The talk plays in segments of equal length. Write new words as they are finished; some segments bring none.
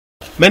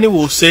Many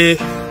will say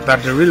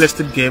that the real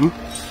estate game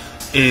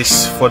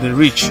is for the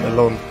rich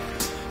alone,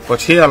 but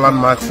here at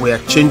Landmark we are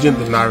changing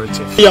the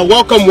narrative. You are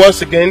welcome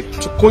once again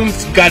to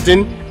Queen's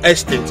Garden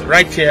Estate,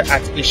 right here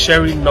at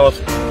Isheri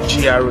North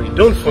G.R.A.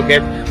 Don't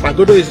forget,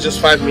 Magodo is just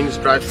 5 minutes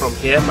drive from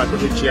here.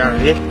 Magodo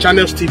G.R.A.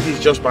 Channels TV is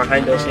just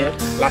behind us here.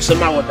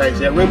 Lasema Water is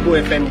here. Rainbow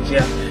FM is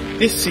here.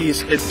 This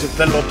is a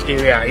developed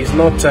area. It's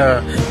not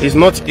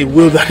a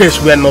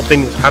wilderness where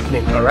nothing is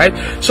happening. All right.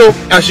 So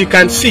as you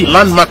can see,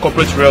 Landmark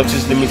Corporate Realty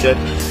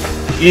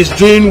Ltd is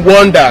doing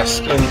wonders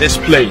in this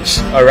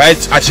place. All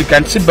right. As you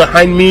can see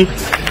behind me,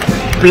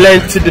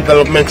 plenty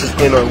development is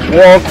going on.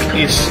 Work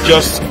is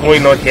just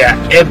going on here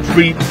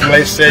every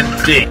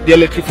blessed day. The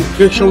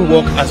electrification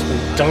work has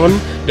been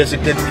done. There's a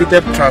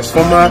dedicated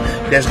transformer.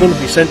 There's going to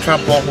be central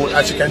borehole.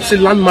 As you can see,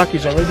 Landmark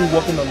is already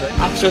working on the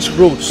access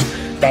roads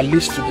that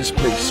leads to this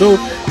place. So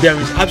there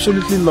is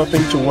absolutely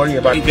nothing to worry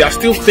about. If you are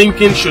still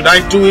thinking, should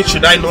I do it,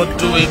 should I not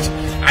do it,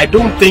 I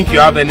don't think you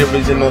have any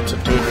reason not to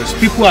do this.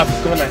 People have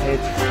gone ahead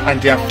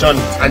and they have done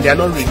it, and they are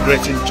not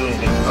regretting doing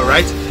it. All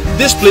right.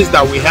 This place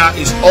that we have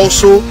is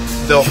also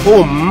the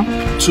home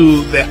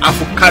to the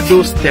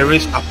AVOCADO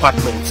TERRACE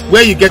apartment,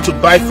 where you get to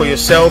buy for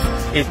yourself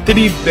a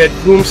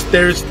 3-bedroom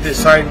terrace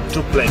design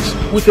duplex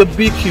with a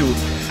BQ.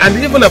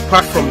 And even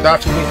apart from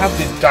that, we have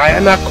the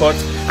Diana Court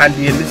and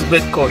the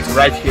Elizabeth Court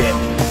right here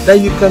that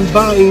you can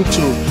buy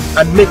into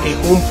and make a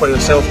home for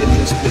yourself in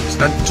this place.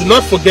 And do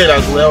not forget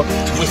as well,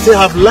 we still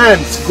have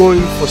lands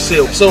going for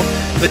sale. So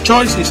the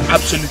choice is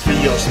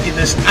absolutely yours. It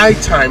is high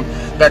time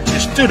that you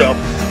stood up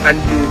and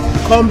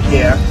you come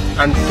here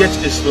and get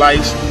a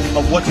slice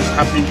of what is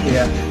happening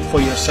here for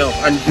yourself,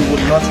 and you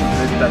will not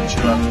regret that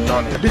you have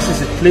done it. This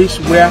is a place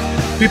where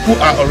people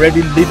are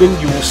already living.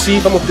 You will see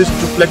some of these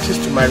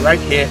duplexes to my right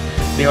here.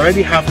 They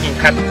already have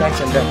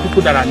inhabitants, and there are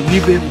people that are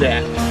living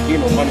there, you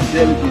know, on a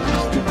daily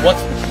basis. They bought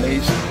the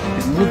place,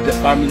 they moved the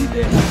family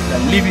there,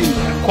 they're living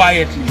there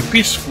quietly,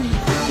 peacefully,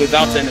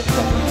 without any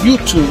problem. You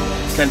too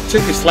can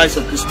take a slice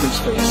of this place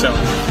for yourself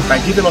by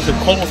giving us a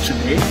call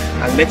today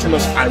and letting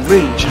us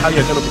arrange how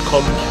you're going to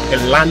become a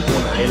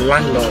landowner, a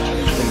landlord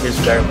in this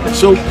very place.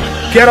 So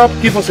get up,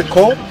 give us a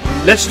call.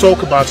 Let's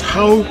talk about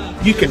how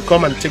you can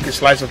come and take a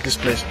slice of this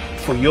place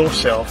for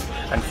yourself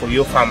and for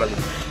your family,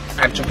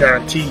 and to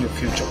guarantee your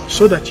future,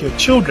 so that your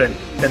children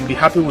can be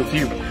happy with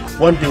you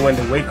one day when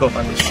they wake up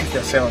and they see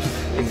themselves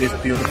in this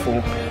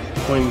beautiful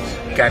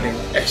Queen's Garden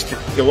Estate.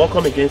 You're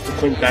welcome again to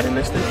Queen's Garden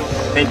Estate.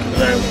 Thank you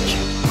very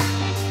much.